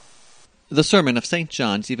The sermon of St.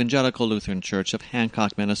 John's Evangelical Lutheran Church of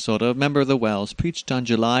Hancock, Minnesota, a member of the Wells, preached on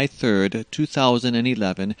July 3rd,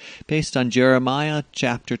 2011, based on Jeremiah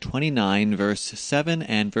chapter 29, verse 7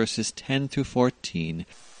 and verses 10 through 14.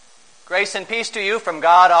 Grace and peace to you from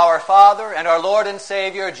God our Father and our Lord and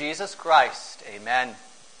Savior, Jesus Christ. Amen.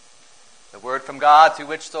 The word from God through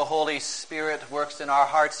which the Holy Spirit works in our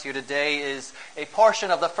hearts here today is a portion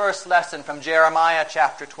of the first lesson from Jeremiah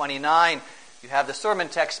chapter 29. You have the sermon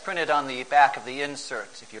text printed on the back of the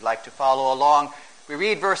insert. If you'd like to follow along, we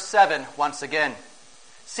read verse 7 once again.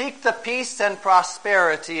 Seek the peace and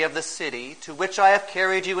prosperity of the city to which I have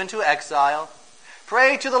carried you into exile.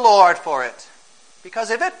 Pray to the Lord for it,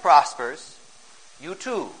 because if it prospers, you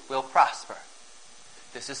too will prosper.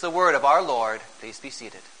 This is the word of our Lord. Please be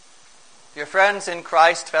seated. Dear friends in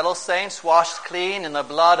Christ, fellow saints, washed clean in the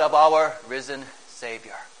blood of our risen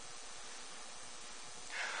Savior.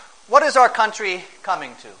 What is our country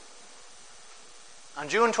coming to? On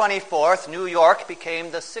June 24th, New York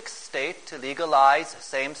became the sixth state to legalize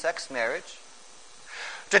same-sex marriage.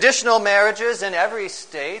 Traditional marriages in every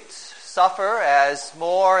state suffer as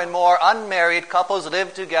more and more unmarried couples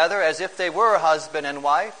live together as if they were husband and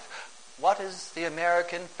wife. What is the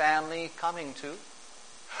American family coming to?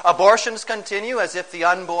 Abortions continue as if the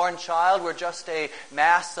unborn child were just a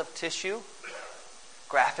mass of tissue.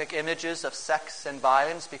 Graphic images of sex and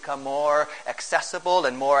violence become more accessible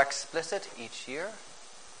and more explicit each year.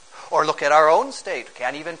 Or look at our own state.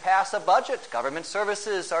 Can't even pass a budget. Government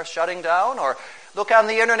services are shutting down. Or look on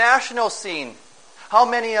the international scene. How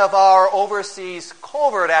many of our overseas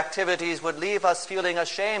covert activities would leave us feeling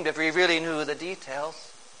ashamed if we really knew the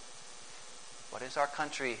details? What is our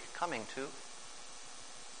country coming to?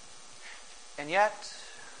 And yet,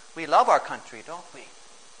 we love our country, don't we?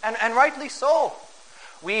 And rightly so.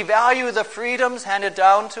 We value the freedoms handed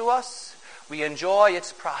down to us. We enjoy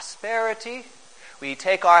its prosperity. We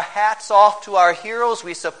take our hats off to our heroes.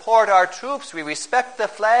 We support our troops. We respect the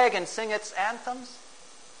flag and sing its anthems.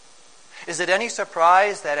 Is it any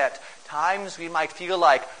surprise that at times we might feel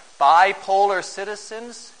like bipolar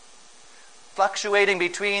citizens, fluctuating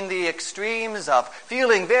between the extremes of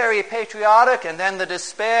feeling very patriotic and then the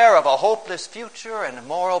despair of a hopeless future and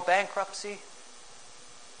moral bankruptcy?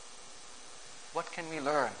 What can we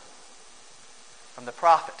learn from the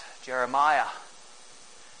prophet Jeremiah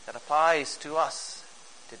that applies to us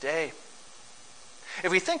today?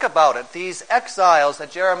 If we think about it, these exiles that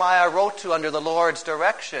Jeremiah wrote to under the Lord's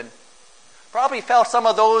direction probably felt some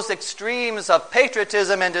of those extremes of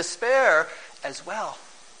patriotism and despair as well.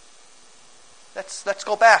 Let's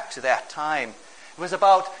go back to that time. It was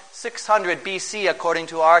about 600 BC according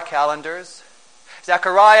to our calendars.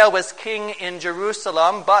 Zechariah was king in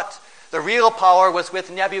Jerusalem, but the real power was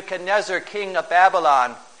with Nebuchadnezzar, king of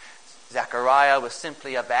Babylon. Zechariah was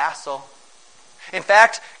simply a vassal. In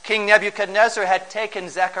fact, King Nebuchadnezzar had taken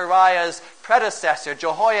Zechariah's predecessor,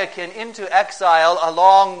 Jehoiakim, into exile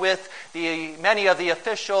along with many of the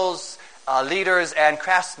officials, leaders, and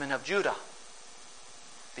craftsmen of Judah.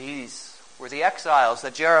 These were the exiles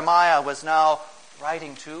that Jeremiah was now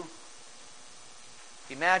writing to.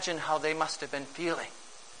 Imagine how they must have been feeling.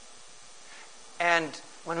 And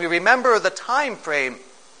when we remember the time frame,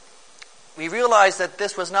 we realize that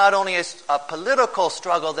this was not only a political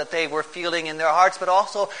struggle that they were feeling in their hearts, but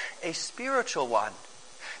also a spiritual one.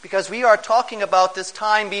 Because we are talking about this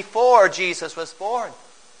time before Jesus was born.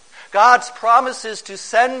 God's promises to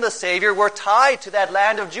send the Savior were tied to that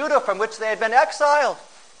land of Judah from which they had been exiled.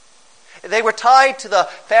 They were tied to the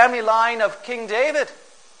family line of King David.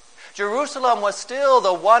 Jerusalem was still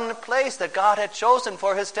the one place that God had chosen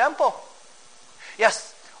for his temple.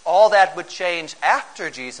 Yes, all that would change after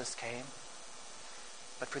Jesus came.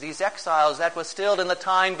 But for these exiles, that was still in the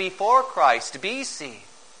time before Christ, BC.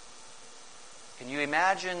 Can you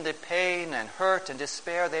imagine the pain and hurt and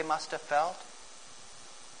despair they must have felt?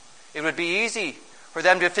 It would be easy for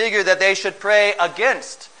them to figure that they should pray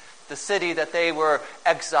against the city that they were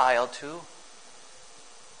exiled to.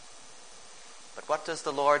 But what does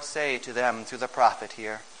the Lord say to them through the prophet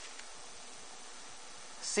here?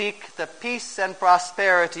 Seek the peace and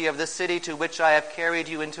prosperity of the city to which I have carried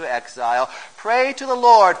you into exile. Pray to the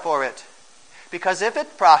Lord for it, because if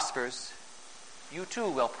it prospers, you too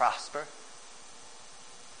will prosper.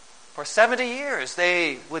 For 70 years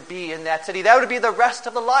they would be in that city. That would be the rest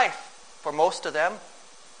of the life for most of them.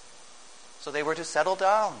 So they were to settle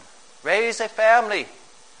down, raise a family.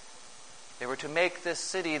 They were to make this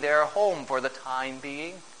city their home for the time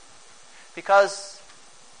being, because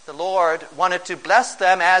the Lord wanted to bless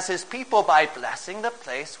them as his people by blessing the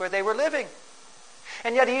place where they were living.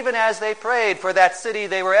 And yet even as they prayed for that city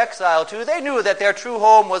they were exiled to, they knew that their true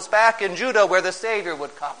home was back in Judah where the Savior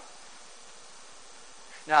would come.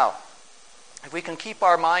 Now, if we can keep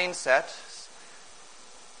our mindset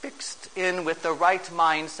fixed in with the right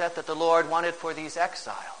mindset that the Lord wanted for these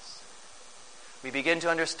exiles, we begin to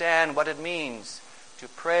understand what it means to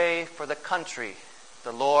pray for the country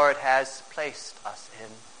the Lord has placed us in.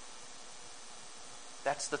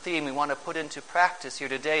 That's the theme we want to put into practice here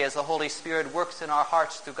today as the Holy Spirit works in our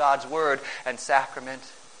hearts through God's Word and sacrament.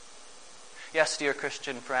 Yes, dear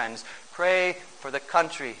Christian friends, pray for the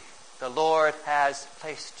country the Lord has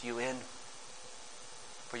placed you in.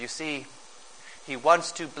 For you see, He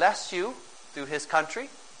wants to bless you through His country,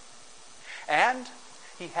 and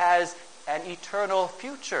He has an eternal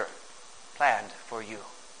future planned for you.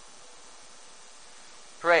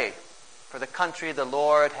 Pray for the country the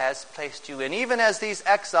Lord has placed you in, even as these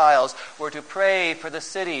exiles were to pray for the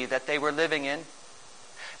city that they were living in.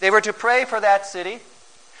 They were to pray for that city,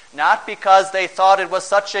 not because they thought it was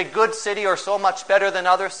such a good city or so much better than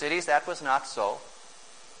other cities. That was not so.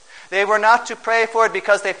 They were not to pray for it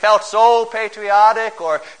because they felt so patriotic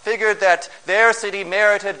or figured that their city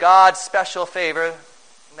merited God's special favor.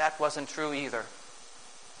 That wasn't true either.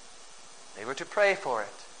 They were to pray for it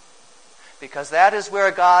because that is where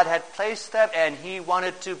God had placed them, and He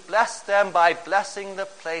wanted to bless them by blessing the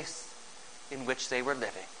place in which they were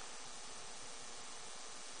living.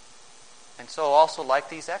 And so also, like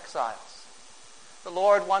these exiles, the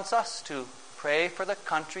Lord wants us to pray for the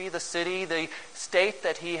country, the city, the state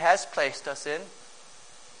that He has placed us in.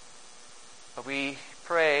 But we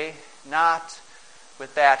pray not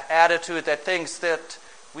with that attitude that thinks that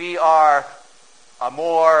we are a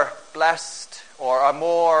more blessed or a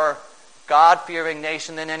more God-fearing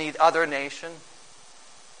nation than any other nation.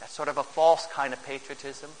 That's sort of a false kind of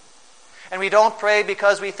patriotism. And we don't pray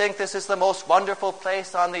because we think this is the most wonderful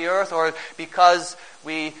place on the earth, or because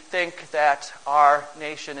we think that our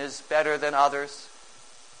nation is better than others.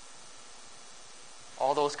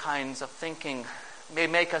 All those kinds of thinking may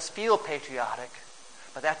make us feel patriotic,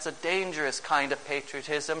 but that's a dangerous kind of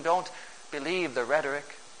patriotism. Don't believe the rhetoric.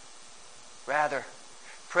 Rather,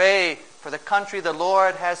 pray for the country the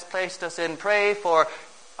Lord has placed us in. Pray for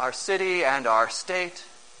our city and our state,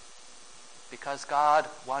 because God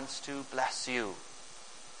wants to bless you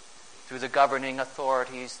through the governing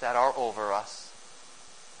authorities that are over us.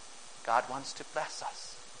 God wants to bless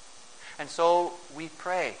us. And so we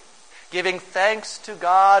pray, giving thanks to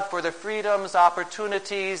God for the freedoms,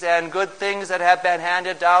 opportunities, and good things that have been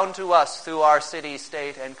handed down to us through our city,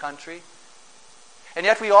 state, and country. And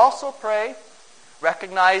yet we also pray,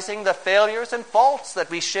 recognizing the failures and faults that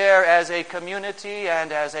we share as a community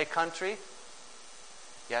and as a country.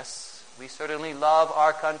 Yes, we certainly love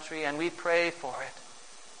our country and we pray for it.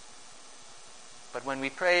 But when we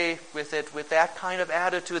pray with it with that kind of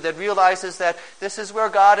attitude that realizes that this is where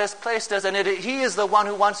God has placed us and He is the one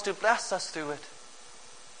who wants to bless us through it,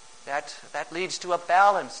 that leads to a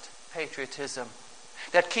balanced patriotism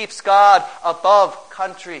that keeps God above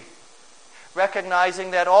country,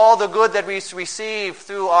 recognizing that all the good that we receive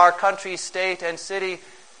through our country, state, and city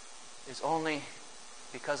is only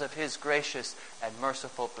because of His gracious and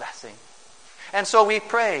merciful blessing. And so we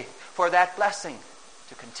pray for that blessing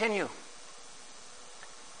to continue.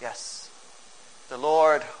 Yes, the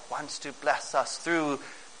Lord wants to bless us through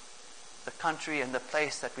the country and the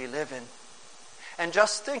place that we live in. And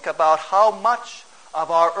just think about how much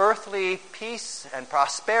of our earthly peace and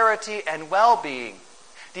prosperity and well-being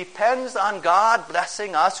depends on God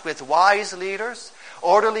blessing us with wise leaders,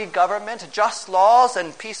 orderly government, just laws,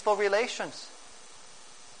 and peaceful relations.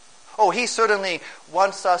 Oh, He certainly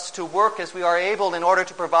wants us to work as we are able in order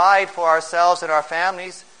to provide for ourselves and our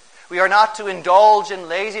families. We are not to indulge in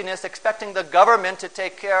laziness, expecting the government to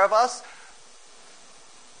take care of us.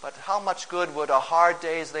 But how much good would a hard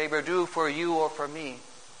day's labor do for you or for me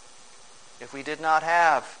if we did not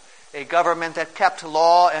have a government that kept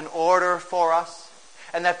law and order for us,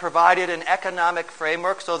 and that provided an economic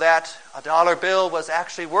framework so that a dollar bill was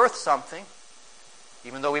actually worth something?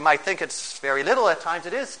 Even though we might think it's very little at times,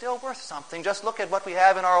 it is still worth something. Just look at what we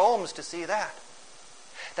have in our homes to see that.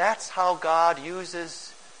 That's how God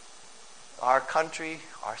uses our country,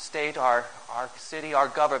 our state, our city, our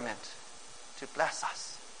government to bless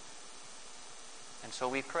us. And so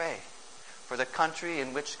we pray for the country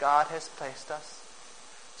in which God has placed us,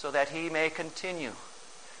 so that He may continue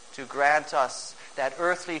to grant us that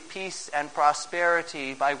earthly peace and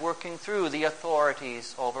prosperity by working through the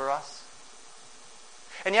authorities over us.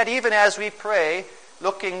 And yet even as we pray,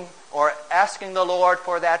 looking or asking the Lord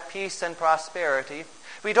for that peace and prosperity,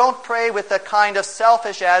 We don't pray with the kind of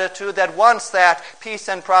selfish attitude that wants that peace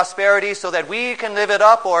and prosperity so that we can live it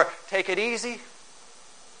up or take it easy.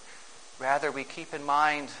 Rather, we keep in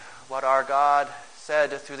mind what our God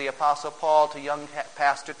said through the Apostle Paul to young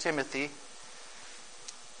Pastor Timothy.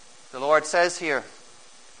 The Lord says here,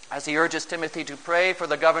 as he urges Timothy to pray for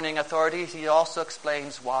the governing authorities, he also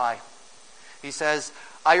explains why. He says,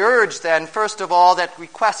 I urge then, first of all, that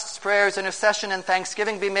requests, prayers, intercession, and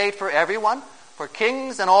thanksgiving be made for everyone, for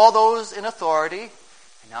kings and all those in authority.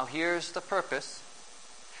 And now here's the purpose,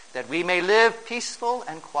 that we may live peaceful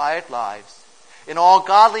and quiet lives, in all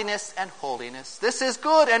godliness and holiness. This is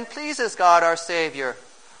good and pleases God our Savior,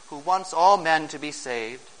 who wants all men to be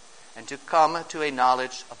saved and to come to a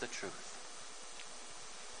knowledge of the truth.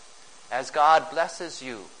 As God blesses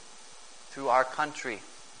you through our country,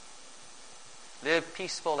 live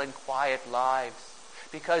peaceful and quiet lives,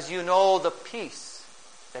 because you know the peace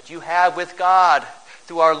that you have with God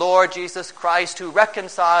through our Lord Jesus Christ, who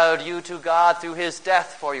reconciled you to God through his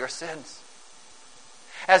death for your sins.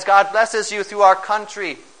 As God blesses you through our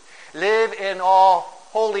country, live in all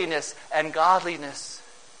holiness and godliness,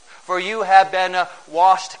 for you have been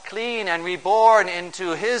washed clean and reborn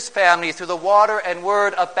into his family through the water and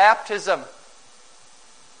word of baptism.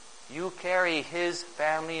 You carry his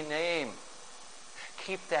family name.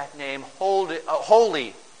 Keep that name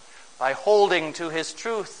holy by holding to his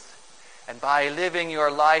truth and by living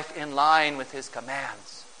your life in line with his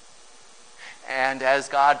commands. And as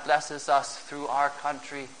God blesses us through our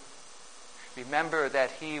country, remember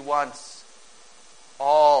that he wants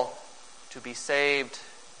all to be saved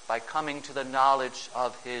by coming to the knowledge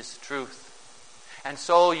of his truth. And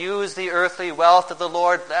so use the earthly wealth that the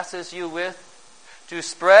Lord blesses you with to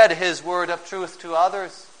spread his word of truth to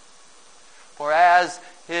others. For as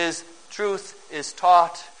his truth is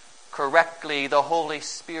taught correctly, the Holy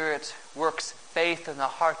Spirit works faith in the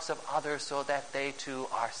hearts of others so that they too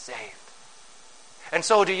are saved. And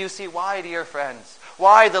so do you see why, dear friends,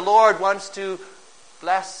 why the Lord wants to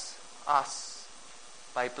bless us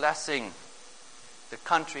by blessing the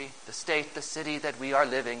country, the state, the city that we are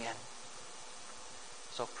living in.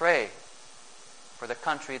 So pray for the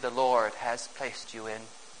country the Lord has placed you in.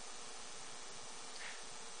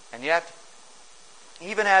 And yet,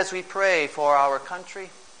 even as we pray for our country,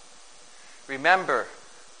 remember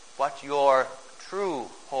what your true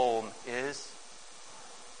home is.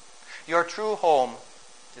 Your true home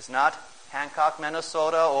is not Hancock,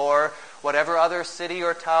 Minnesota, or whatever other city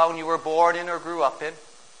or town you were born in or grew up in.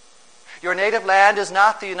 Your native land is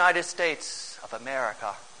not the United States of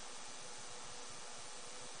America.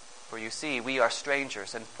 For you see, we are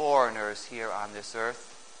strangers and foreigners here on this earth.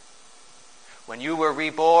 When you were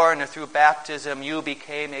reborn through baptism, you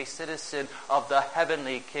became a citizen of the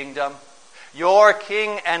heavenly kingdom. Your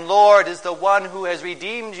King and Lord is the one who has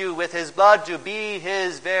redeemed you with his blood to be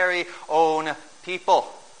his very own people.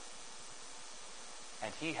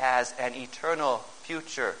 And he has an eternal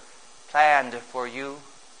future planned for you.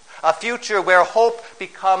 A future where hope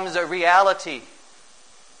becomes a reality.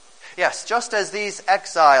 Yes, just as these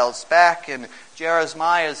exiles back in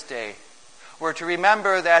Jeremiah's day were to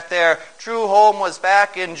remember that their true home was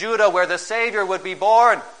back in Judah where the Savior would be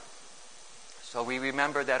born. So we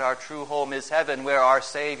remember that our true home is heaven where our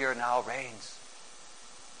Savior now reigns.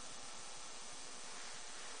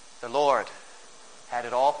 The Lord had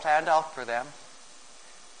it all planned out for them.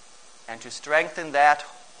 And to strengthen that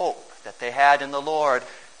hope that they had in the Lord,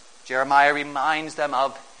 Jeremiah reminds them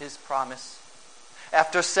of his promise.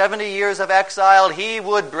 After 70 years of exile, he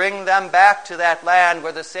would bring them back to that land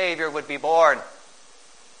where the Savior would be born.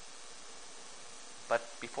 But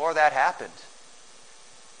before that happened,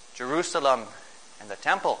 Jerusalem and the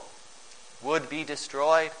temple would be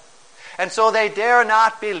destroyed. And so they dare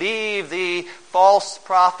not believe the false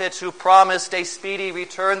prophets who promised a speedy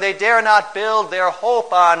return. They dare not build their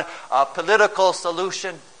hope on a political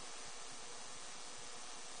solution.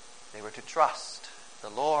 They were to trust the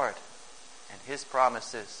Lord and his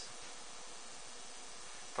promises.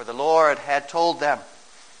 For the Lord had told them,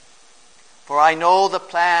 "For I know the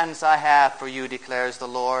plans I have for you, declares the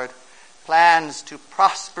Lord, plans to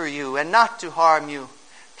prosper you and not to harm you,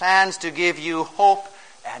 plans to give you hope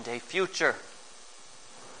and a future."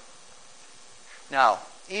 Now,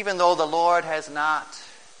 even though the Lord has not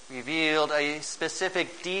revealed a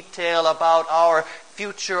specific detail about our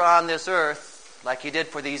future on this earth, like he did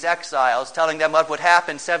for these exiles, telling them what would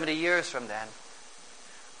happen 70 years from then,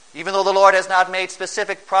 even though the Lord has not made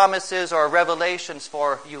specific promises or revelations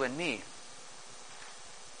for you and me,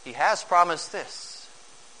 he has promised this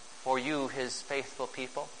for you, his faithful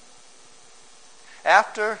people.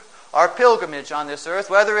 After our pilgrimage on this earth,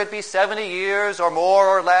 whether it be 70 years or more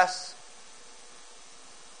or less,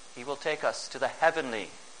 he will take us to the heavenly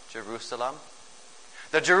Jerusalem.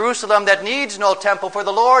 The Jerusalem that needs no temple, for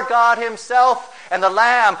the Lord God himself and the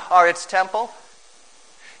Lamb are its temple.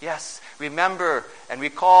 Yes, remember and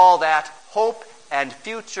recall that hope and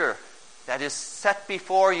future that is set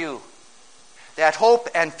before you. That hope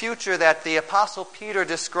and future that the Apostle Peter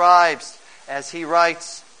describes as he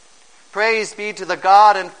writes, "Praise be to the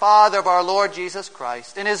God and Father of our Lord Jesus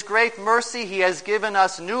Christ. In his great mercy he has given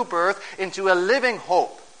us new birth into a living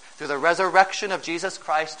hope through the resurrection of Jesus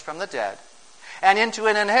Christ from the dead, and into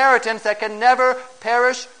an inheritance that can never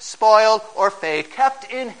perish, spoil, or fade, kept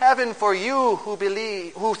in heaven for you who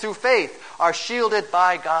believe, who through faith are shielded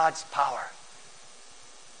by God's power."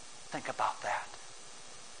 Think about that.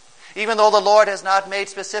 Even though the Lord has not made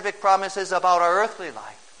specific promises about our earthly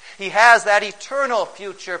life, he has that eternal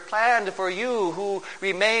future planned for you who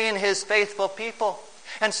remain his faithful people.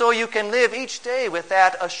 And so you can live each day with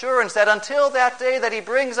that assurance that until that day that he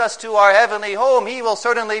brings us to our heavenly home, he will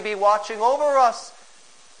certainly be watching over us.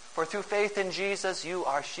 For through faith in Jesus, you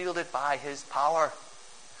are shielded by his power.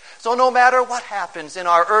 So no matter what happens in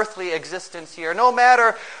our earthly existence here, no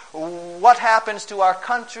matter what happens to our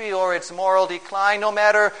country or its moral decline, no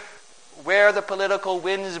matter where the political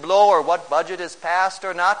winds blow or what budget is passed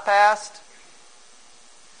or not passed,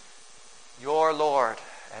 your Lord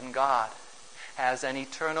and God has an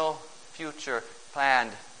eternal future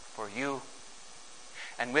planned for you.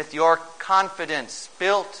 And with your confidence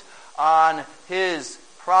built on his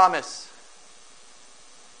promise,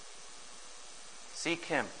 seek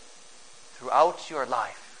him throughout your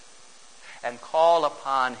life and call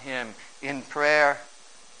upon him in prayer.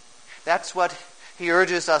 That's what he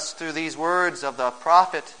urges us through these words of the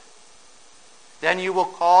prophet. "Then you will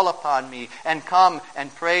call upon me and come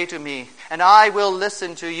and pray to me, and I will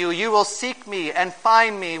listen to you. You will seek me and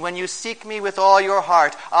find me when you seek me with all your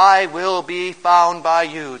heart. I will be found by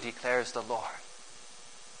you, declares the Lord."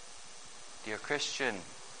 Dear Christian,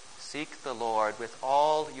 seek the Lord with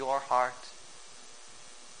all your heart.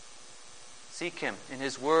 Seek him in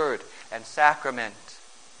his word and sacrament,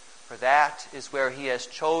 for that is where he has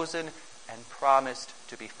chosen and promised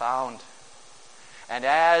to be found. And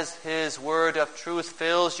as his word of truth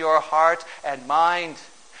fills your heart and mind,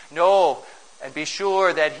 know and be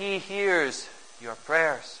sure that he hears your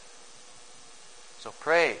prayers. So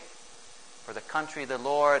pray for the country the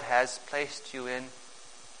Lord has placed you in.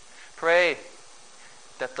 Pray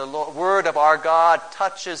that the word of our God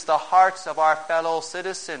touches the hearts of our fellow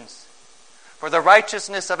citizens. For the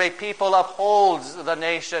righteousness of a people upholds the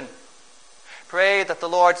nation. Pray that the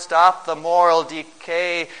Lord stop the moral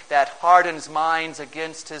decay that hardens minds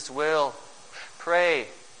against his will. Pray,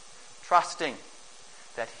 trusting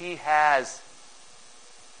that he has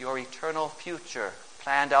your eternal future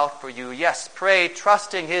planned out for you. Yes, pray,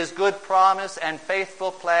 trusting his good promise and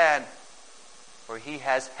faithful plan, for he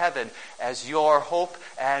has heaven as your hope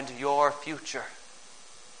and your future.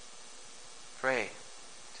 Pray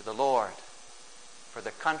to the Lord for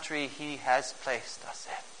the country he has placed us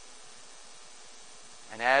in.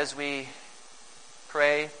 And as we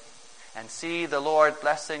pray and see the Lord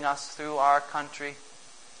blessing us through our country,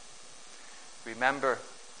 remember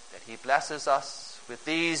that he blesses us with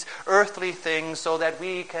these earthly things so that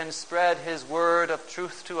we can spread his word of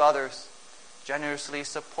truth to others, generously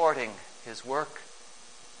supporting his work.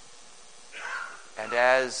 And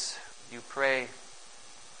as you pray,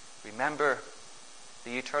 remember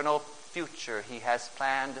the eternal future he has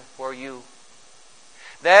planned for you.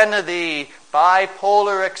 Then the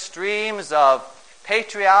bipolar extremes of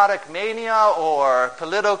patriotic mania or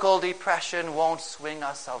political depression won't swing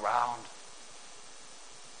us around.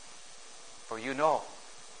 For you know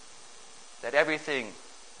that everything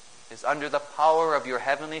is under the power of your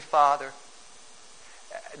Heavenly Father.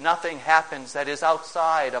 Nothing happens that is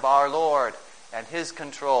outside of our Lord and his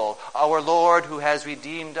control, our Lord who has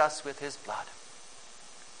redeemed us with his blood.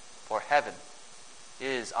 For heaven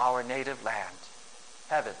is our native land.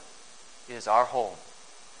 Heaven is our home.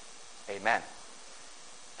 Amen.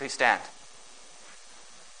 Please stand.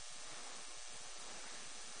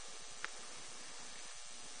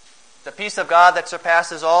 The peace of God that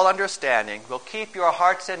surpasses all understanding will keep your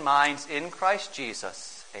hearts and minds in Christ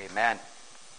Jesus. Amen.